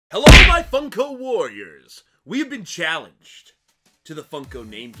Hello, my Funko Warriors! We have been challenged to the Funko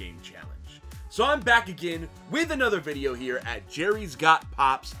Name Game Challenge. So I'm back again with another video here at Jerry's Got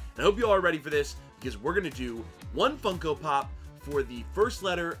Pops. And I hope you all are ready for this because we're going to do one Funko Pop for the first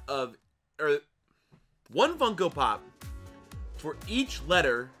letter of... one Funko Pop for each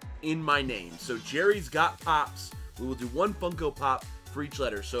letter in my name. So Jerry's Got Pops, we will do one Funko Pop for each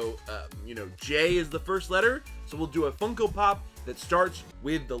letter. So, J is the first letter. So we'll do a Funko Pop that starts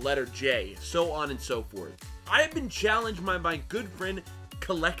with the letter J, so on and so forth. I have been challenged by my good friend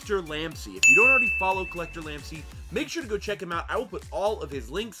Collector Lampzy. If you don't already follow Collector Lampzy, make sure to go check him out. I will put all of his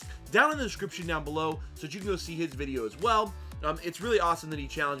links down in the description down below so that you can go see his video as well. It's really awesome that he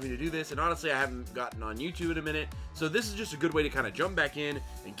challenged me to do this, and honestly, I haven't gotten on YouTube in a minute, so this is just a good way to kind of jump back in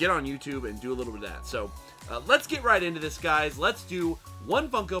and get on YouTube and do a little bit of that. So let's get right into this, guys. Let's do one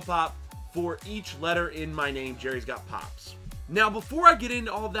Funko Pop for each letter in my name, Jerry's Got Pops. Now, before I get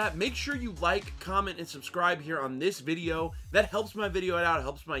into all of that, make sure you like, comment, and subscribe here on this video. That helps my video out. It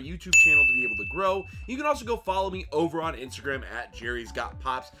helps my YouTube channel to be able to grow. You can also go follow me over on Instagram at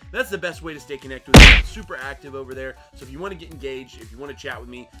JerrysGotPops. That's the best way to stay connected with me. I'm super active over there. So if you want to get engaged, if you want to chat with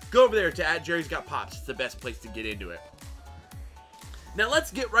me, go over there to at JerrysGotPops. It's the best place to get into it. Now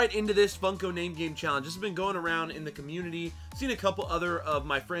let's get right into this Funko Name Game Challenge. This has been going around in the community. Seen a couple other of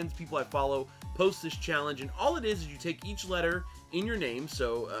my friends, people I follow, post this challenge, and all it is you take each letter in your name.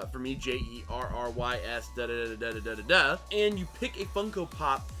 So for me, Jerrys, da-da-da-da-da-da-da, and you pick a Funko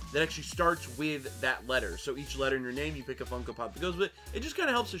Pop that actually starts with that letter. So each letter in your name, you pick a Funko Pop that goes with it. It just kind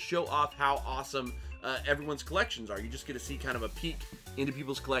of helps to show off how awesome everyone's collections are. You just get to see kind of a peek into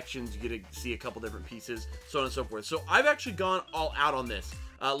people's collections. You get to see a couple different pieces, so on and so forth. So I've actually gone all out on this.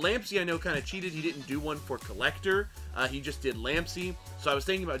 Lampzy, I know, kind of cheated. He didn't do one for Collector. He just did Lampzy. So I was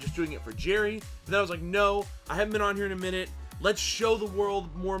thinking about just doing it for Jerry. But then I was like, no, I haven't been on here in a minute. Let's show the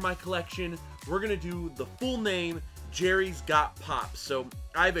world more of my collection. We're going to do the full name, Jerry's Got Pops. So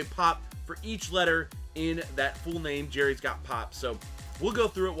I have a pop for each letter in that full name, Jerry's Got Pops. So we'll go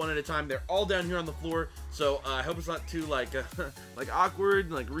through it one at a time. They're all down here on the floor, so I hope it's not too like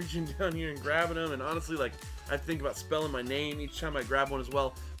awkward, like reaching down here and grabbing them. And honestly, like I have to think about spelling my name each time I grab one as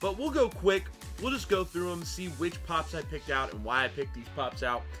well. But we'll go quick. We'll just go through them, see which pops I picked out and why I picked these pops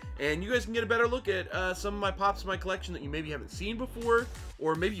out. And you guys can get a better look at some of my pops in my collection that you maybe haven't seen before,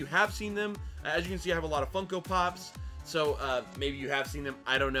 or maybe you have seen them. As you can see, I have a lot of Funko Pops. So maybe you have seen them.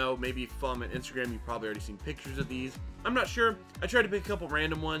 I don't know. Maybe if you follow me on Instagram, you've probably already seen pictures of these. I'm not sure. I tried to pick a couple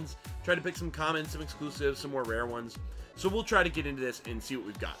random ones. Tried to pick some common, some exclusives, some more rare ones. So we'll try to get into this and see what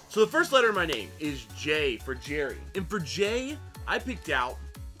we've got. So the first letter in my name is J for Jerry. And for J, I picked out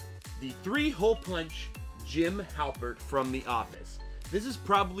the 3-hole punch Jim Halpert from The Office. This is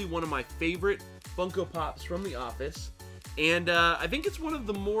probably one of my favorite Funko Pops from The Office. And I think it's one of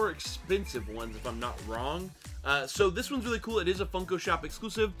the more expensive ones, if I'm not wrong. So this one's really cool. It is a Funko Shop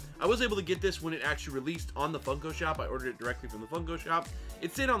exclusive. I was able to get this when it actually released on the Funko Shop. I ordered it directly from the Funko Shop.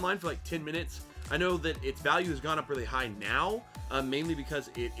 It stayed online for like 10 minutes. I know that its value has gone up really high now, mainly because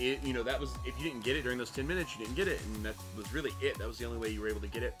that was, if you didn't get it during those 10 minutes, you didn't get it, and that was really it. That was the only way you were able to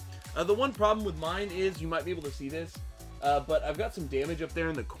get it. The one problem with mine is, you might be able to see this, but I've got some damage up there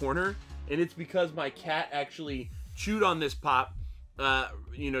in the corner, and it's because my cat actually chewed on this pop.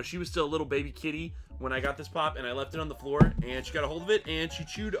 She was still a little baby kitty when I got this pop, and I left it on the floor, and she got a hold of it, and she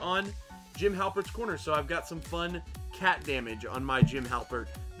chewed on Jim Halpert's corner. So I've got some fun cat damage on my Jim Halpert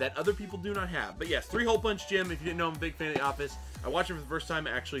that other people do not have. But yes, 3-hole punch Jim. If you didn't know, I'm a big fan of The Office. I watched it for the first time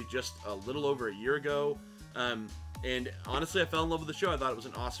actually just a little over a year ago. And honestly, I fell in love with the show. I thought it was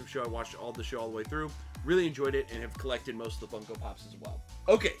an awesome show. I watched the show all the way through. Really enjoyed it and have collected most of the Funko Pops as well.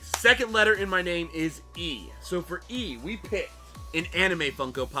 Okay, second letter in my name is E. So for E, we picked an anime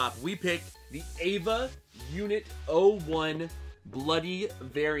Funko Pop. We picked the Ava Unit 01 Bloody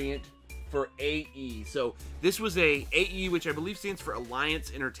variant for AE. So this was a AE, which I believe stands for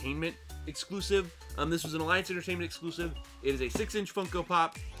Alliance Entertainment exclusive. This was an Alliance Entertainment exclusive. It is a 6-inch Funko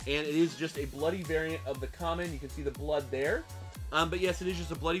Pop, and it is just a bloody variant of the common. You can see the blood there. But yes, it is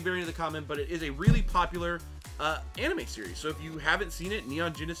just a bloody variant of the common, but it is a really popular anime series. So if you haven't seen it,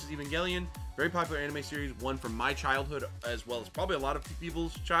 Neon Genesis Evangelion, very popular anime series, one from my childhood as well as probably a lot of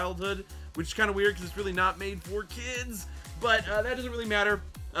people's childhood, which is kind of weird because it's really not made for kids, but that doesn't really matter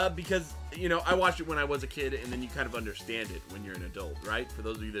because, I watched it when I was a kid, and then you kind of understand it when you're an adult, right? For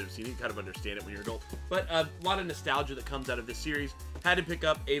those of you that have seen it, you kind of understand it when you're an adult. But a lot of nostalgia that comes out of this series. Had to pick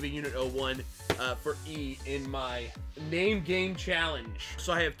up Ava Unit 01 for E in my Name Game Challenge.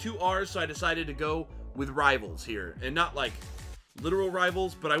 So I have 2 R's, so I decided to go with rivals here, and not like literal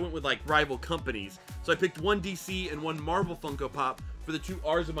rivals, but I went with like rival companies. So I picked one DC and one Marvel Funko Pop for the 2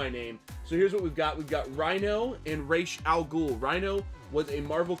 R's of my name. So here's what we've got. We've got Rhino and Ra's al Ghul. Rhino was a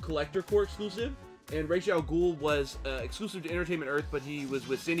Marvel Collector Core exclusive, and Ra's al Ghul was exclusive to Entertainment Earth, but he was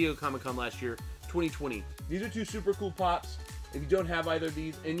with San Diego Comic-Con last year, 2020. These are 2 super cool pops. If you don't have either of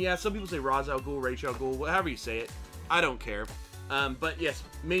these, and yeah, some people say Ra's al Ghul, Ra's al Ghul, however you say it, I don't care. But yes,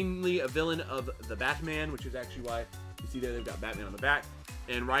 mainly a villain of the Batman, which is actually why you see there they've got Batman on the back.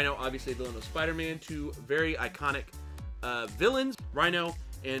 And Rhino, obviously a villain of Spider-Man, 2 very iconic villains. Rhino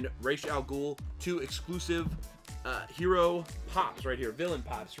and Ra's al Ghul, 2 exclusive hero pops right here, villain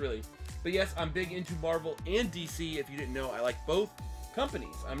pops, really. But yes, I'm big into Marvel and DC. If you didn't know, I like both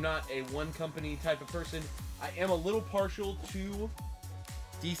companies. I'm not a one company type of person. I am a little partial to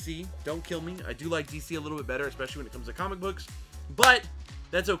DC. Don't kill me. I do like DC a little bit better, especially when it comes to comic books. But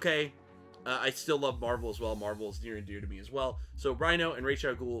that's okay. I still love Marvel as well. Marvel is near and dear to me as well. So Rhino and Ra's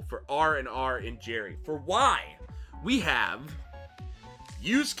al Ghul for R and R and Jerry. For Y, we have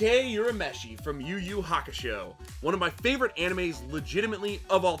Yusuke Urameshi from Yu Yu Hakusho. One of my favorite animes legitimately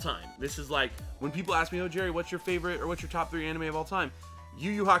of all time. This is like, when people ask me, oh Jerry, what's your favorite or what's your top 3 anime of all time? Yu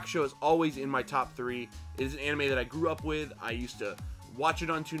Yu Hakusho is always in my top 3. It is an anime that I grew up with. I used to watch it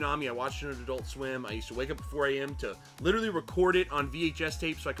on Toonami. I watched it on Adult Swim. I used to wake up at 4 a.m. to literally record it on VHS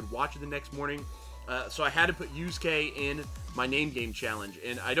tape so I could watch it the next morning. So I had to put Yusuke in my name game challenge.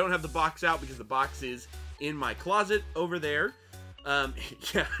 And I don't have the box out because the box is in my closet over there.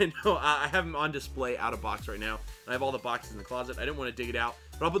 Yeah, I know. I have him on display out of box right now. I have all the boxes in the closet. I didn't want to dig it out,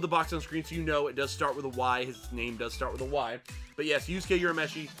 but I'll put the box on screen so you know it does start with a Y. His name does start with a Y. But yes, Yusuke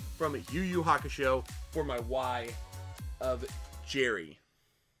Urameshi from Yu Yu Hakusho for my Y of Jerry.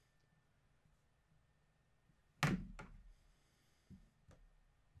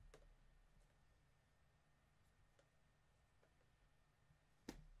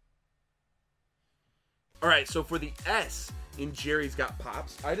 Alright, so for the S in Jerry's Got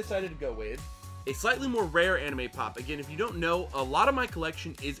Pops, I decided to go with a slightly more rare anime pop. Again, if you don't know, a lot of my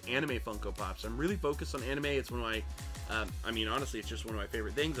collection is anime Funko Pops. I'm really focused on anime. It's one of my, I mean, honestly, it's just one of my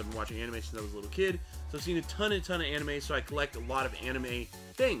favorite things. I've been watching anime since I was a little kid, so I've seen a ton of anime, so I collect a lot of anime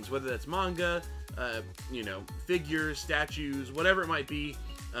things, whether that's manga, you know, figures, statues, whatever it might be.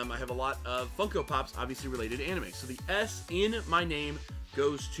 I have a lot of Funko Pops, obviously related to anime. So the S in my name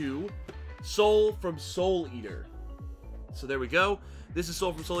goes to Soul from Soul Eater. So there we go. This is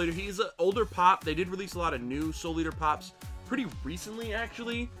Soul from Soul Eater. He's an older pop. They did release a lot of new Soul Eater pops pretty recently,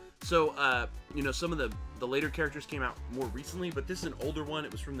 actually. So, you know, some of the later characters came out more recently, but this is an older one.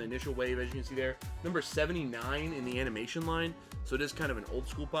 It was from the initial wave, as you can see there. Number 79 in the animation line. So it is kind of an old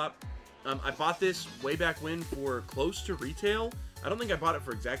school pop. I bought this way back when for close to retail. I don't think I bought it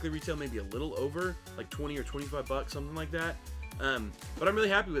for exactly retail, maybe a little over, like 20 or 25 bucks, something like that. But I'm really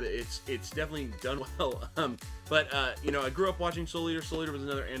happy with it. It's definitely done well. You know, I grew up watching Soul Eater. Soul Eater was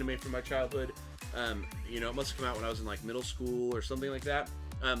another anime from my childhood. You know, it must have come out when I was in like middle school or something like that.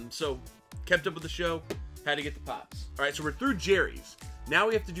 So kept up with the show, had to get the pops. All right, so we're through Jerry's. Now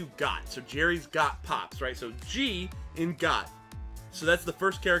we have to do Got. So Jerry's Got Pops, right? So G in Got. So that's the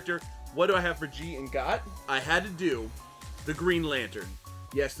first character. What do I have for G in Got? I had to do the Green Lantern.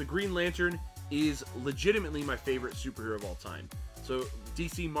 Yes, the Green Lantern is legitimately my favorite superhero of all time. So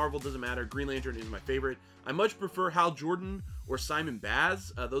DC, Marvel, doesn't matter. Green Lantern is my favorite. I much prefer Hal Jordan or Simon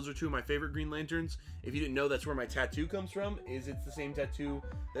Baz. Those are 2 of my favorite Green Lanterns. If you didn't know, that's where my tattoo comes from. It's the same tattoo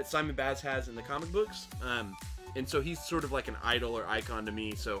that Simon Baz has in the comic books. And so he's sort of like an idol or icon to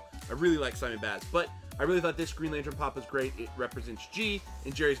me. So I really like Simon Baz. But I really thought this Green Lantern pop was great. It represents G,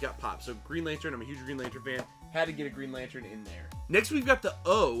 and Jerry's Got Pops. So Green Lantern, I'm a huge Green Lantern fan. Had to get a Green Lantern in there. Next, we've got the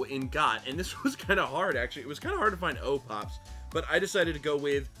O in Got, and this was kind of hard, actually. It was kind of hard to find O pops, but I decided to go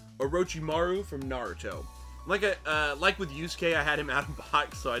with Orochimaru from Naruto. Like with Yusuke, I had him out of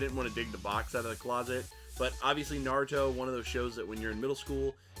box, so I didn't want to dig the box out of the closet. But obviously, Naruto, one of those shows that when you're in middle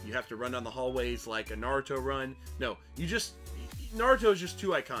school, you have to run down the hallways like a Naruto run. No, Naruto is just too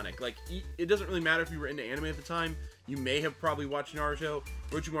iconic. Like, it doesn't really matter if you were into anime at the time. You may have probably watched Naruto.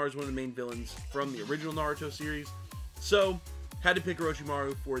 Orochimaru is one of the main villains from the original Naruto series. So, had to pick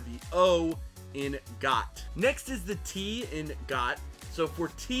Orochimaru for the O in Got. Next is the T in Got. So for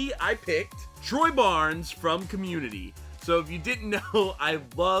T, I picked Troy Barnes from Community. So if you didn't know, I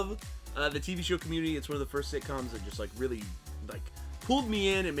love the TV show Community. It's one of the first sitcoms that just like really like pulled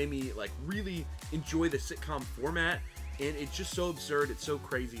me in and made me like really enjoy the sitcom format. And it's just so absurd. It's so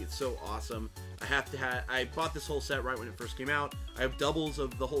crazy. It's so awesome. I bought this whole set right when it first came out. I have doubles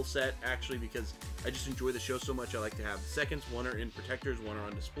of the whole set actually because I just enjoy the show so much. I like to have seconds. One are in protectors, one are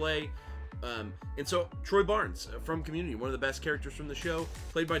on display. And so Troy Barnes from Community, one of the best characters from the show,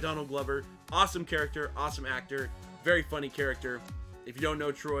 played by Donald Glover. Awesome character, awesome actor, very funny character. If you don't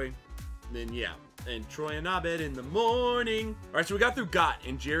know Troy, then yeah. And Troy and Abed in the morning. All right, so we got through got,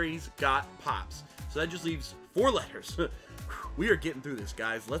 and Jerry's got pops. So that just leaves 4 letters. We are getting through this,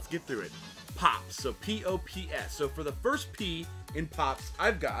 guys. Let's get through it. Pops, so P-O-P-S. So for the first P in pops,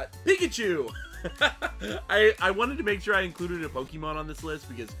 I've got Pikachu. I wanted to make sure I included a Pokemon on this list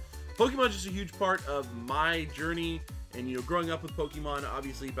because Pokemon is just a huge part of my journey and, you know, growing up with Pokemon,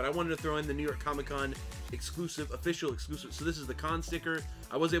 obviously, but I wanted to throw in the New York Comic-Con exclusive, official exclusive. So this is the con sticker.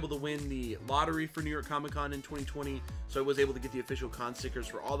 I was able to win the lottery for New York Comic-Con in 2020, so I was able to get the official con stickers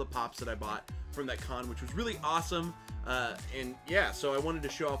for all the pops that I bought from that con, which was really awesome. And yeah, so I wanted to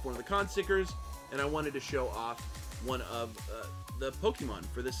show off one of the con stickers, and I wanted to show off one of the Pokemon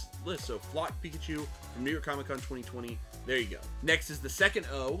for this list. So Flock Pikachu from New York Comic-Con 2020. There you go. Next is the second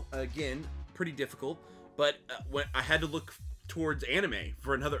O. Again, pretty difficult, but when I had to look towards anime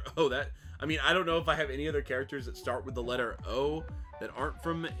for another O. I mean, I don't know if I have any other characters that start with the letter O that aren't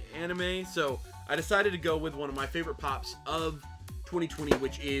from anime, so I decided to go with one of my favorite pops of 2020,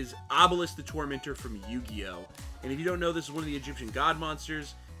 which is Obelisk the Tormentor from Yu-Gi-Oh! And if you don't know, this is one of the Egyptian god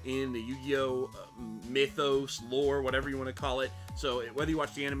monsters in the Yu-Gi-Oh! Mythos, lore, whatever you want to call it. So whether you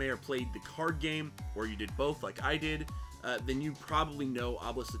watched the anime or played the card game, or you did both like I did, then you probably know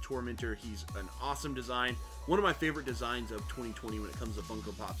Obelisk the Tormentor. He's an awesome design. One of my favorite designs of 2020 when it comes to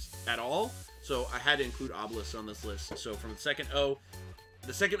Funko Pops at all. So I had to include Obelisk on this list. So from the second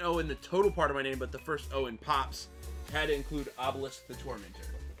O in the total part of my name, but the first O in Pops, had to include Obelisk the Tormentor.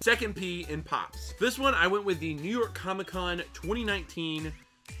 Second P in Pops. This one, I went with the New York Comic-Con 2019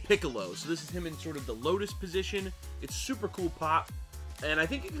 Piccolo. So this is him in sort of the Lotus position. It's super cool pop. And I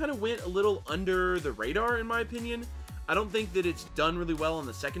think it kind of went a little under the radar, in my opinion. I don't think that it's done really well on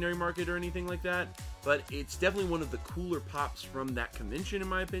the secondary market or anything like that, but it's definitely one of the cooler pops from that convention, in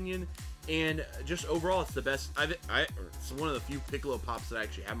my opinion. And just overall, it's the best. It's one of the few Piccolo pops that I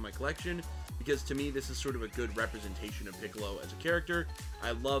actually have in my collection, because to me, this is sort of a good representation of Piccolo as a character.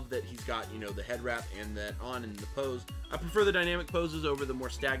 I love that he's got, you know, the head wrap and that on and the pose. I prefer the dynamic poses over the more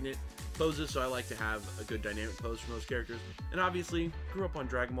stagnant poses, so I like to have a good dynamic pose from those characters. And obviously, grew up on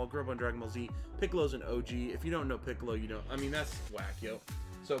Dragon Ball, grew up on Dragon Ball Z. Piccolo's an OG. If you don't know Piccolo, you don't. I mean, that's whack, yo.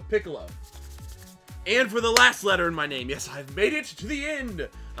 So, Piccolo. And for the last letter in my name, yes, I've made it to the end.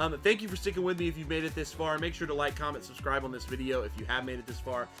 Thank you for sticking with me if you've made it this far. Make sure to like, comment, subscribe on this video if you have made it this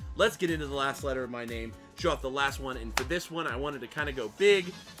far. Let's get into the last letter of my name, show off the last one. And for this one, I wanted to kind of go big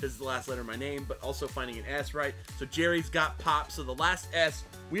because it's the last letter of my name, but also finding an S right. So Jerry's got Pops. So the last S,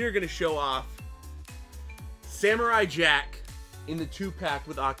 we are going to show off Samurai Jack in the 2-pack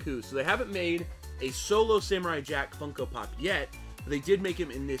with Aku. So they haven't made a solo Samurai Jack Funko Pop yet, but they did make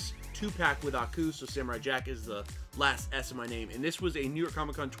him in this 2-pack with Aku, so Samurai Jack is the last S in my name. And this was a New York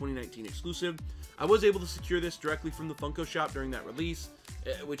Comic Con 2019 exclusive. I was able to secure this directly from the Funko shop during that release,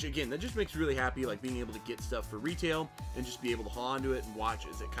 which again, that just makes me really happy, like being able to get stuff for retail and just be able to hold on to it and watch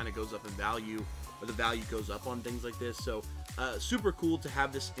as it kind of goes up in value, or the value goes up on things like this. So super cool to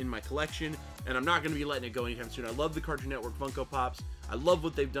have this in my collection, and I'm not going to be letting it go anytime soon. I love the Cartoon Network Funko Pops. I love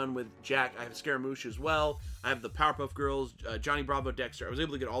what they've done with Jack. I have Scaramouche as well. I have the Powerpuff Girls, Johnny Bravo, Dexter. I was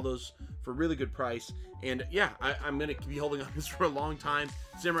able to get all those for a really good price. And yeah, I'm going to be holding on to this for a long time.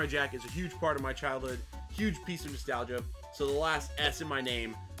 Samurai Jack is a huge part of my childhood, huge piece of nostalgia. So the last S in my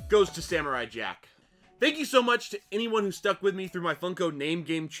name goes to Samurai Jack. Thank you so much to anyone who stuck with me through my Funko Name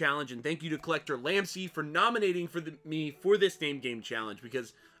Game Challenge, and thank you to Collector Lampzy for nominating me for this Name Game Challenge,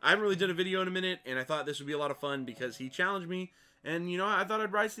 because I haven't really done a video in a minute, and I thought this would be a lot of fun because he challenged me, and, you know, I thought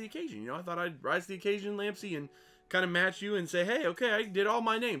I'd rise to the occasion. You know, I thought I'd rise to the occasion, Lampzy, and kind of match you and say, hey, okay, I did all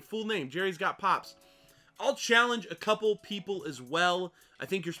my name, full name, Jerry's Got Pops. I'll challenge a couple people as well. I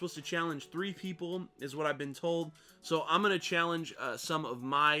think you're supposed to challenge 3 people, is what I've been told. So I'm going to challenge some of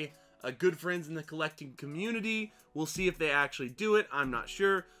my good friends in the collecting community. We'll see if they actually do it. I'm not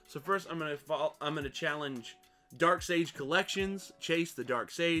sure. So first, I'm going to challenge Dark Sage Collections, Chase the Dark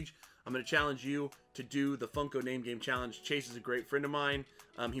Sage. I'm going to challenge you to do the Funko Name Game Challenge. Chase is a great friend of mine.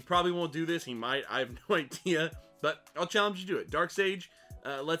 He probably won't do this. He might. I have no idea. But I'll challenge you to do it. Dark Sage,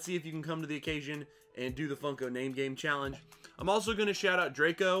 let's see if you can come to the occasion and do the Funko Name Game Challenge. I'm also going to shout out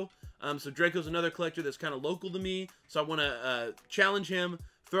Draco. So Draco's another collector that's kind of local to me. So I want to challenge him,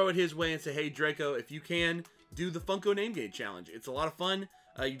 throw it his way, and say, hey, Draco, if you can, do the Funko Name Game Challenge. It's a lot of fun.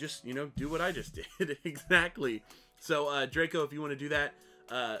 You just, you know, do what I just did. Exactly. So, Draco, if you want to do that,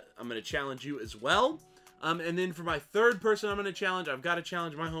 I'm going to challenge you as well. And then for my third person I'm going to challenge, I've got to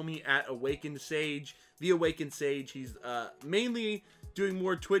challenge my homie at Awakened Sage. The Awakened Sage, he's mainly doing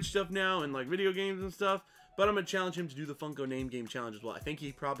more Twitch stuff now and like video games and stuff. But I'm going to challenge him to do the Funko Name Game Challenge as well. I think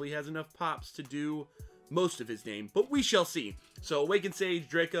he probably has enough pops to do most of his name, but we shall see. So Awakened Sage,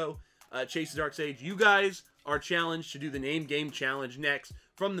 Draco, Chase the Dark Sage, you guys are challenged to do the name game challenge next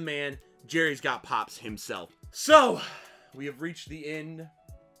from the man, Jerry's Got Pops himself. So, we have reached the end.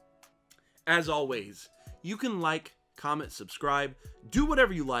 As always, you can like, comment, subscribe, do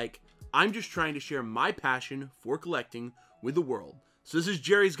whatever you like. I'm just trying to share my passion for collecting with the world. So this is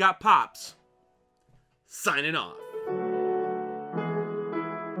Jerry's Got Pops, signing off.